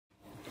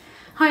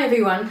Hi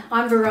everyone,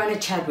 I'm Verona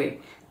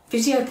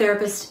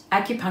physiotherapist,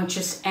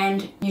 acupuncturist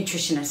and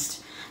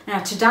nutritionist. Now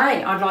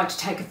today I'd like to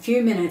take a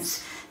few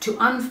minutes to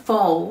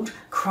unfold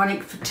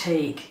chronic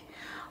fatigue.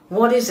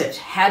 What is it?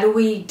 How do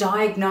we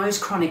diagnose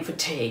chronic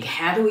fatigue?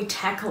 How do we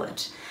tackle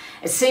it?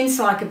 It seems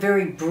like a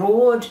very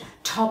broad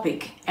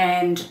topic,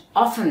 and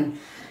often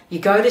you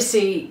go to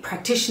see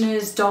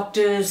practitioners,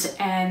 doctors,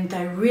 and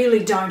they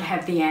really don't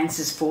have the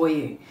answers for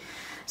you.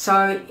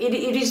 So it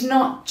is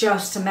not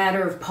just a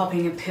matter of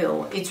popping a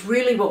pill. It's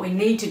really what we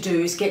need to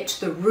do is get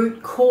to the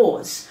root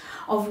cause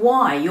of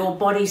why your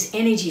body's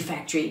energy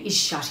factory is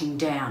shutting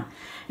down.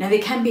 Now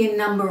there can be a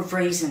number of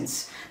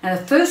reasons. Now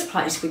the first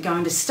place we're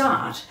going to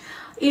start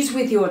is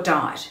with your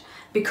diet,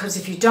 because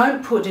if you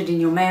don't put it in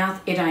your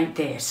mouth, it ain't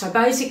there. So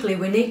basically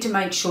we need to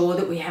make sure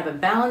that we have a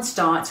balanced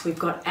diet, so we've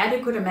got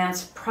adequate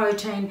amounts of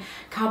protein,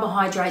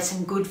 carbohydrates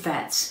and good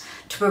fats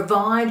to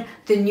provide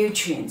the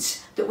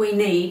nutrients that we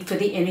need for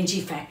the energy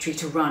factory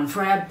to run,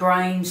 for our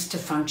brains to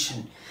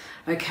function.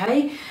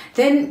 Okay,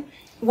 then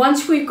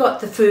once we've got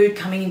the food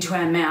coming into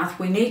our mouth,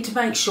 we need to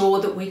make sure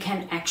that we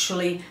can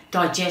actually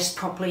digest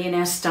properly in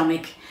our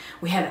stomach.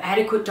 We have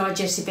adequate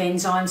digestive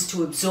enzymes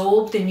to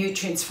absorb the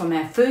nutrients from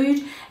our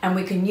food, and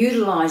we can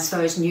utilize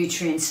those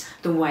nutrients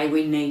the way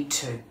we need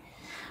to.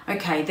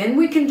 Okay, then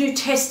we can do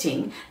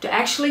testing to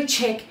actually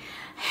check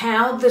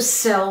how the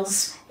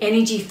cell's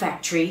energy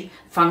factory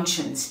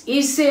functions.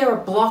 Is there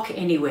a block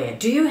anywhere?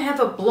 Do you have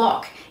a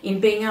block in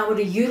being able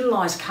to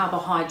utilize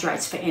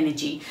carbohydrates for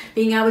energy,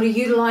 being able to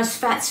utilize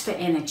fats for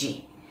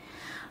energy?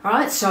 All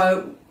right,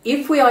 so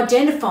if we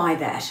identify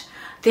that,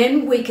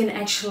 then we can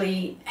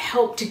actually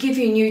help to give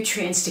you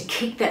nutrients to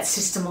kick that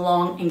system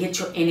along and get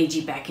your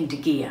energy back into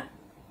gear.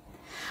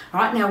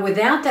 All right, now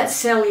without that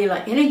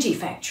cellular energy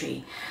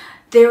factory,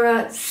 there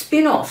are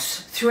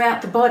spin-offs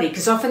throughout the body,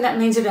 because often that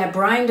means that our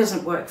brain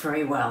doesn't work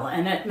very well,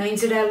 and it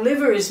means that our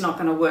liver is not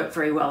going to work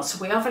very well. So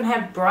we often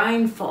have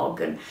brain fog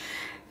and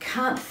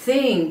can't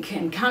think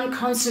and can't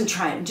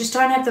concentrate and just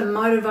don't have the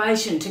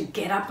motivation to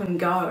get up and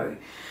go.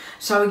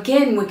 So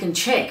again, we can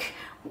check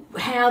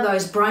how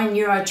those brain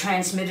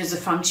neurotransmitters are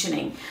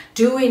functioning.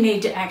 Do we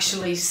need to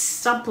actually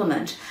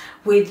supplement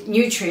with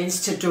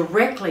nutrients to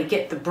directly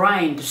get the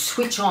brain to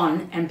switch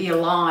on and be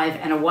alive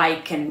and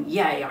awake and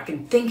yay, I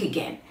can think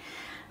again?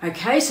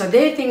 Okay, so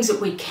they're things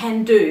that we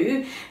can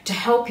do to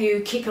help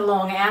you kick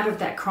along out of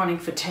that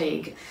chronic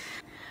fatigue.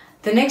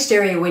 The next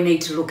area we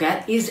need to look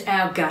at is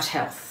our gut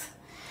health.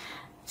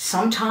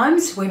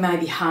 Sometimes we may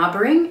be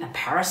harbouring a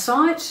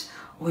parasite,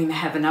 or we may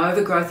have an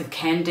overgrowth of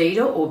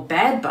candida or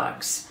bad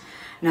bugs.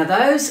 Now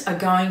those are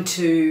going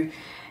to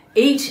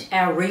eat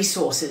our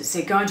resources.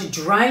 They're going to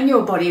drain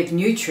your body of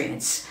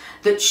nutrients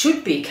that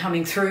should be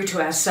coming through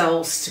to our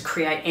cells to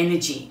create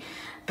energy,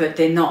 but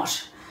they're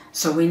not.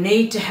 So we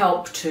need to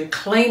help to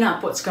clean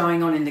up what's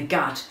going on in the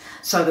gut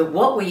so that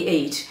what we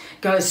eat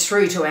goes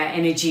through to our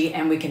energy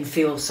and we can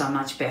feel so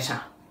much better.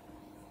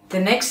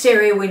 The next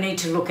area we need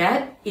to look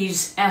at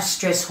is our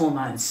stress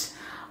hormones.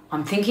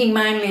 I'm thinking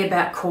mainly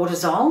about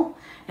cortisol.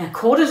 Now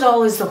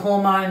cortisol is the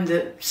hormone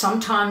that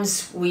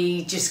sometimes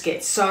we just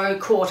get so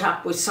caught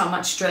up with so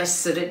much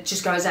stress that it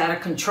just goes out of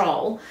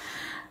control.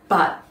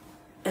 But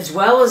as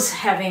well as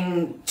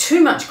having too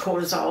much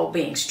cortisol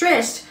being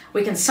stressed,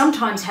 we can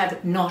sometimes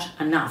have not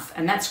enough,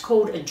 and that's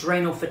called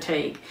adrenal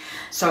fatigue.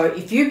 So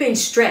if you've been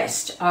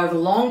stressed over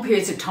long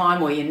periods of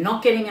time, or you're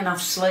not getting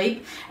enough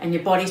sleep and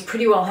your body's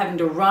pretty well having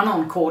to run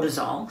on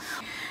cortisol,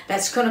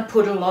 that's going to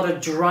put a lot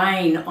of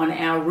drain on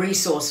our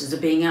resources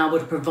of being able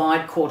to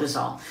provide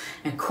cortisol.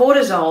 And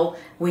cortisol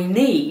we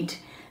need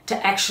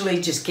to actually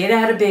just get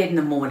out of bed in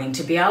the morning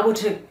to be able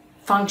to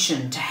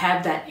function, to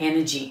have that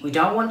energy. We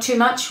don't want too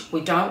much,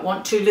 we don't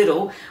want too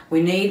little.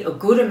 We need a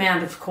good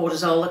amount of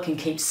cortisol that can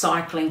keep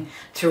cycling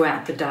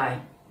throughout the day.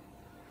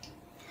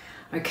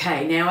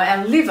 Okay, now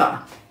our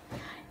liver.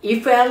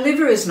 If our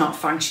liver is not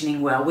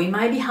functioning well, we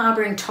may be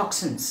harbouring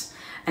toxins,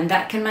 and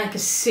that can make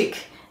us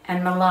sick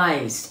and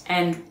malaised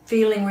and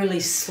feeling really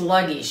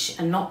sluggish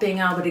and not being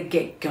able to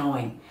get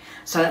going.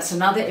 So that's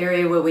another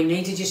area where we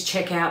need to just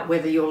check out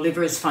whether your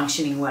liver is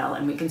functioning well,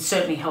 and we can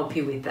certainly help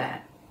you with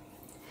that.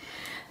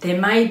 There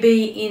may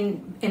be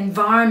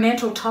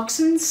environmental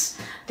toxins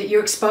that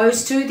you're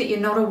exposed to that you're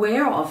not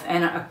aware of,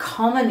 and a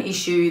common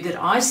issue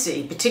that I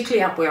see,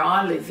 particularly up where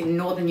I live in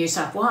northern New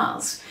South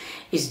Wales,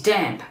 is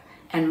damp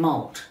and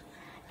mould.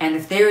 And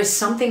if there is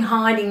something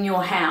hiding in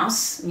your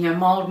house, you know,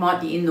 mould might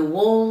be in the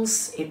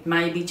walls, it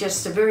may be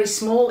just a very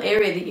small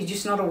area that you're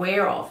just not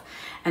aware of,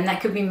 and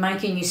that could be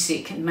making you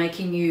sick and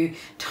making you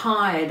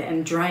tired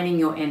and draining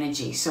your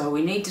energy. So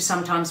we need to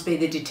sometimes be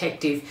the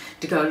detective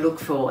to go look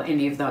for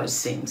any of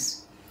those things.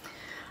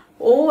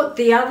 Or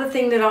the other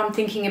thing that I'm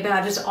thinking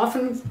about is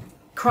often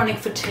chronic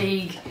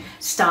fatigue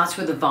starts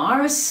with a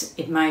virus.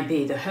 It may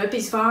be the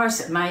herpes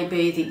virus. It may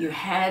be that you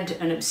had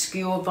an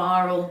obscure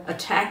viral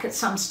attack at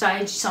some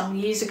stage some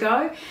years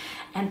ago,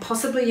 and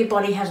possibly your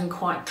body hasn't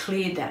quite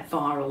cleared that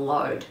viral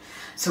load.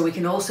 So we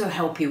can also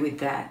help you with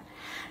that.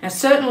 Now,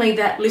 certainly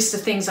that list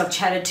of things I've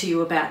chatted to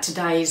you about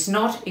today is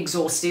not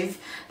exhaustive.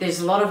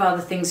 There's a lot of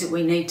other things that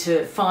we need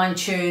to fine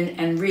tune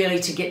and really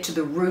to get to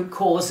the root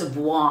cause of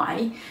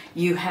why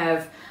you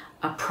have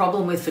a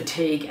problem with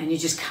fatigue and you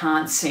just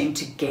can't seem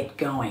to get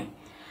going,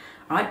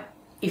 right?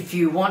 If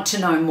you want to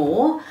know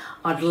more,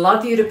 I'd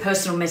love you to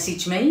personal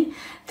message me.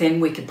 Then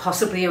we could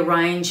possibly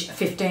arrange a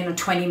 15 or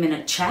 20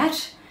 minute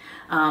chat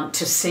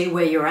to see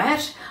where you're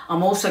at.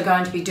 I'm also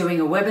going to be doing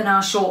a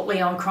webinar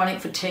shortly on chronic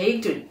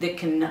fatigue that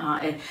can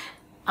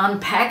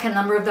unpack a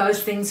number of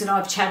those things that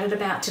I've chatted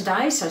about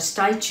today. So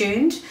stay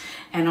tuned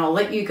and I'll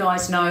let you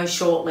guys know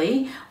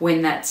shortly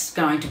when that's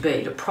going to be.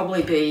 It'll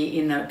probably be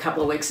in a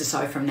couple of weeks or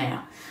so from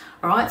now.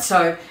 All right,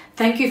 so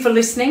thank you for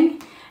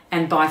listening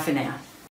and bye for now.